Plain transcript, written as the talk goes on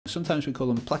Sometimes we call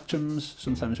them plectrums,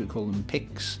 sometimes we call them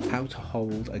picks. How to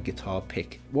hold a guitar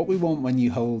pick. What we want when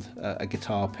you hold a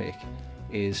guitar pick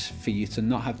is for you to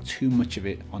not have too much of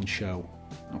it on show,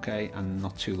 okay, and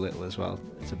not too little as well.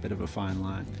 It's a bit of a fine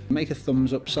line. Make a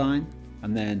thumbs up sign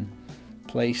and then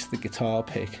place the guitar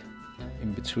pick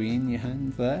in between your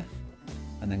hand there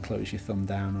and then close your thumb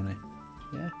down on it.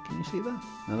 Yeah, can you see that?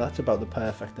 Now that's about the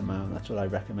perfect amount. That's what I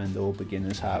recommend all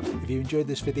beginners have. If you enjoyed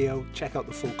this video, check out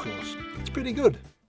the full course. It's pretty good.